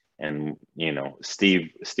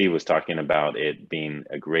Steve was talking about it being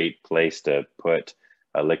a great place to put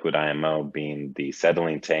a liquid IMO, being the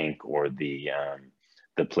settling tank or the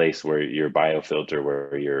place where your biofilter,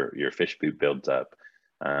 where your fish poop builds up,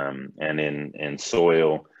 and in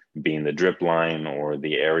soil being the drip line or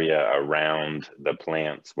the area around the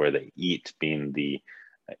plants where they eat, being the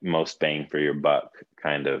most bang for your buck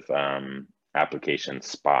kind of application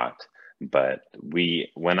spot. But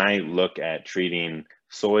when I look at treating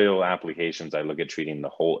soil applications, I look at treating the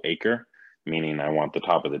whole acre, meaning I want the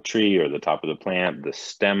top of the tree or the top of the plant, the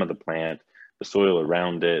stem of the plant, the soil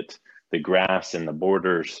around it, the grass in the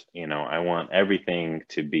borders. I want everything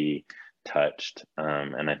to be touched.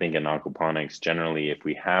 And I think in aquaponics, generally, if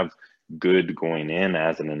we have good going in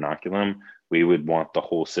as an inoculum, we would want the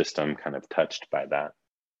whole system kind of touched by that.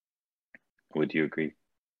 Would you agree?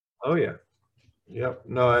 Oh, yeah. Yep.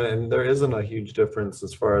 No, and there isn't a huge difference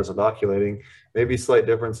as far as inoculating, maybe slight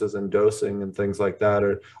differences in dosing and things like that.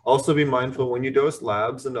 Or also be mindful when you dose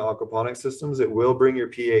labs into aquaponic systems, it will bring your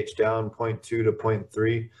pH down 0.2 to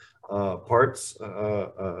 0.3. parts.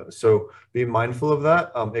 So be mindful of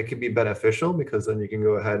that. It can be beneficial because then you can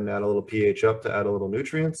go ahead and add a little pH up to add a little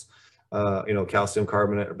nutrients, calcium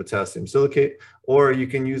carbonate or potassium silicate, or you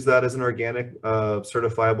can use that as an organic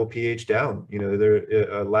certifiable pH down.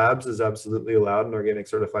 Labs is absolutely allowed in organic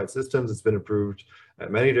certified systems. It's been approved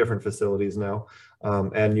at many different facilities now.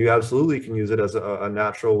 And you absolutely can use it as a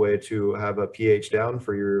natural way to have a pH down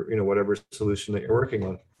for your, whatever solution that you're working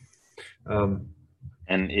on.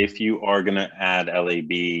 And if you are going to add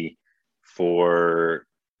LAB for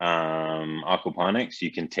aquaponics,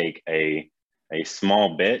 you can take a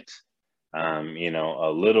small bit,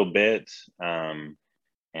 a little bit,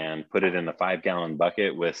 and put it in a 5-gallon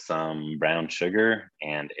bucket with some brown sugar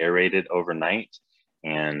and aerate it overnight.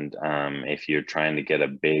 And if you're trying to get a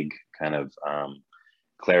big kind of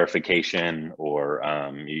clarification, or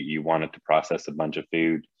you want it to process a bunch of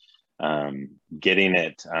food, getting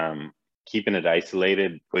it, keeping it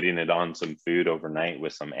isolated, putting it on some food overnight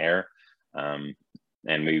with some air, and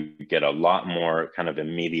we get a lot more kind of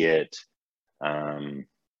immediate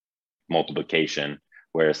multiplication,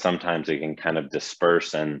 whereas sometimes it can kind of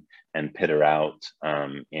disperse and pitter out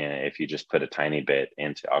if you just put a tiny bit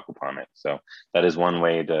into aquaponics. So that is one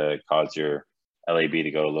way to cause your LAB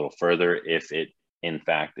to go a little further if it in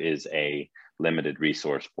fact is a limited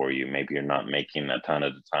resource for you. Maybe you're not making a ton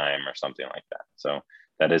at a time or something like that. So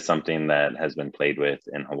that is something that has been played with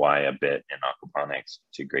in Hawaii a bit in aquaponics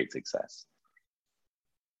to great success.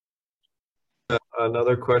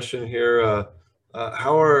 Another question here.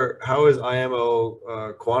 How is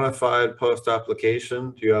IMO quantified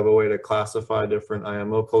post-application? Do you have a way to classify different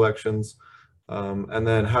IMO collections? And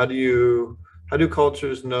then how do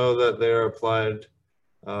cultures know that they're applied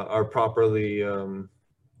are properly,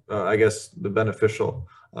 I guess, the beneficial?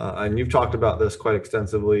 And you've talked about this quite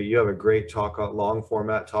extensively. You have a great talk, long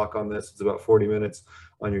format talk on this. It's about 40 minutes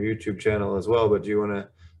on your YouTube channel as well. But do you want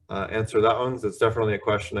to answer that one? 'Cause it's definitely a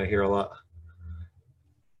question I hear a lot.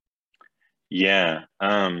 Yeah.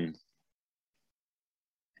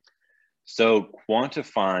 So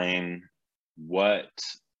quantifying what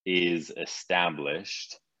is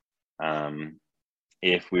established,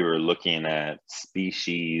 if we were looking at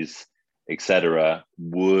species, etc.,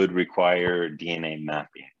 would require DNA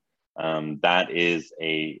mapping. That is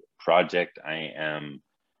a project I am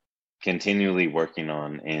continually working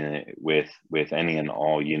on with any and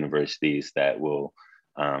all universities that will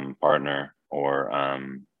partner, or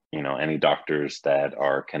any doctors that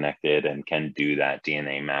are connected and can do that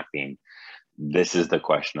DNA mapping. This is the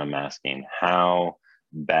question I'm asking: how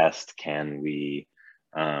best can we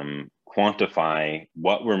quantify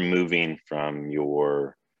what we're moving from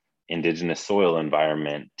your indigenous soil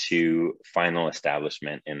environment to final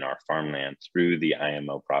establishment in our farmland through the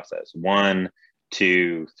IMO process? 1,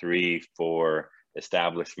 2, 3, 4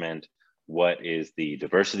 establishment. What is the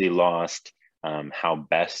diversity lost? How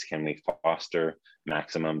best can we foster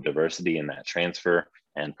maximum diversity in that transfer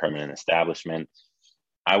and permanent establishment?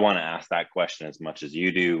 I want to ask that question as much as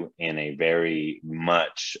you do, in a very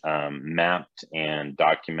much mapped and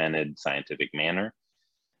documented scientific manner.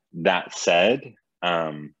 That said,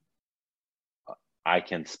 I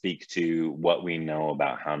can speak to what we know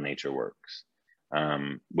about how nature works.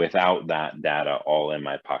 Without that data all in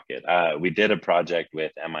my pocket. We did a project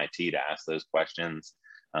with MIT to ask those questions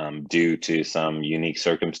due to some unique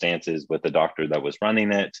circumstances with the doctor that was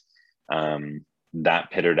running it.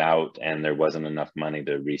 That pittered out and there wasn't enough money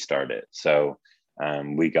to restart it. So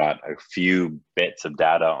we got a few bits of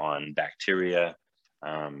data on bacteria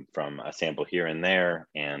from a sample here and there,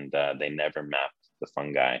 and they never mapped the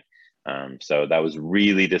fungi. So that was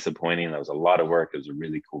really disappointing. That was a lot of work. It was a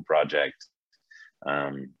really cool project.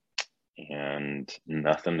 And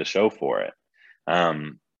nothing to show for it.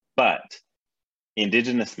 But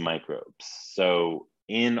indigenous microbes. So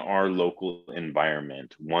in our local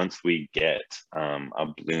environment, once we get a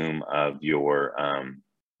bloom of your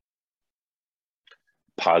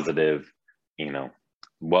positive,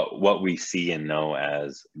 what we see and know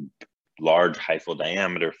as large hyphal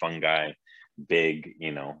diameter fungi, big,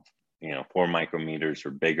 4 micrometers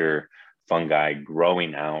or bigger fungi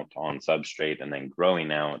growing out on substrate and then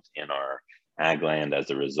growing out in our ag land as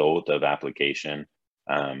a result of application.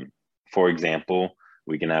 For example,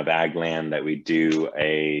 we can have ag land that we do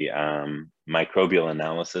a microbial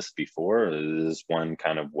analysis before. This is one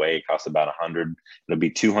kind of way. It costs about $100. It'll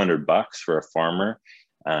be $200 for a farmer.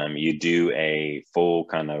 You do a full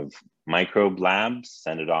kind of microbe lab,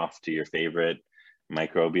 send it off to your favorite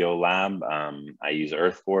microbial lab. I use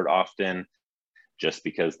Earthfort often, just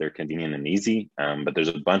because they're convenient and easy. But there's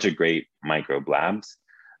a bunch of great microbe labs,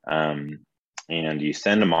 and you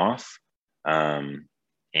send them off.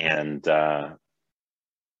 and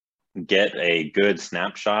get a good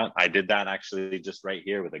snapshot. I did that actually just right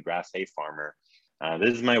here with a grass hay farmer.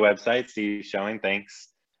 This is my website, Steve Schelling, thanks.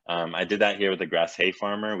 I did that here with a grass hay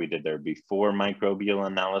farmer. We did their before microbial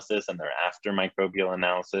analysis and their after microbial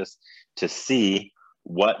analysis to see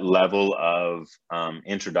what level of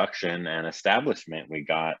introduction and establishment we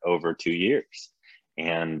got over 2 years.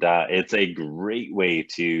 And it's a great way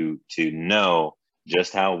to know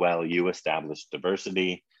just how well you establish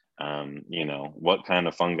diversity, you know, what kind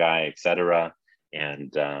of fungi, etc.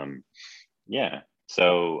 And yeah,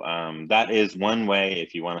 so that is one way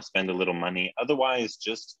if you want to spend a little money. Otherwise,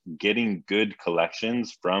 just getting good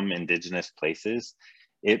collections from indigenous places.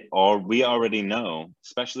 We already know,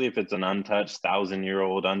 especially if it's an untouched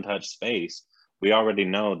 1,000-year-old untouched space, we already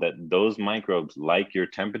know that those microbes like your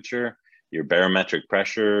temperature, your barometric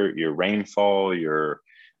pressure, your rainfall, your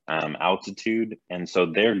altitude, and so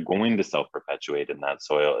they're going to self-perpetuate in that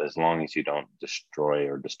soil as long as you don't destroy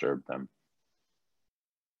or disturb them.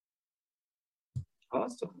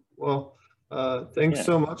 Awesome. Well, thanks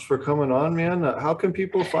so much for coming on, man. How can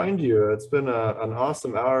people find you? It's been an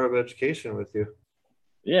awesome hour of education with you.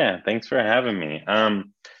 Yeah, thanks for having me. I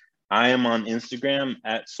am on Instagram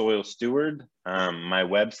at Soil Steward. My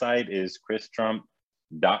website is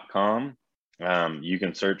christrump.com. You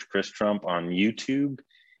can search Chris Trump on YouTube.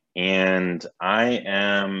 And I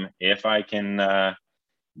am, if I can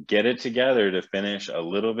get it together to finish a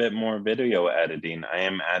little bit more video editing, I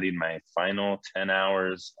am adding my final 10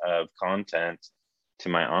 hours of content to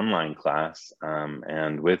my online class.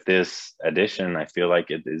 And with this addition, I feel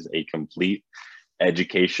like it is a complete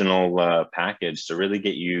educational package to really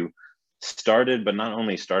get you started, but not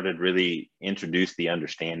only started, really introduce the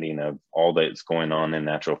understanding of all that's going on in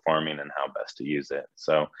natural farming and how best to use it.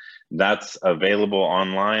 So that's available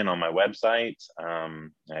online on my website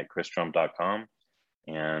at christrump.com.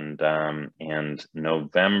 And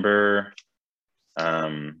November,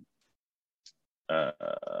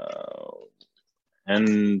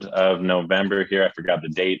 end of November here, I forgot the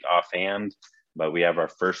date offhand, but we have our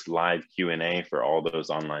first live Q&A for all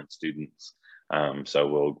those online students.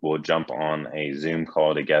 So we'll jump on a Zoom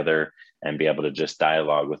call together and be able to just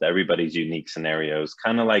dialogue with everybody's unique scenarios,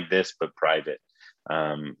 kind of like this, but private,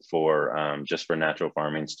 just for natural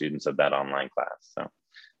farming students of that online class. So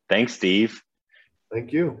thanks, Steve.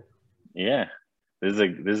 Thank you. Yeah, this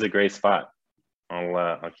is a great spot.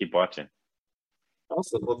 I'll keep watching.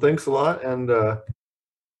 Awesome. Well, thanks a lot, and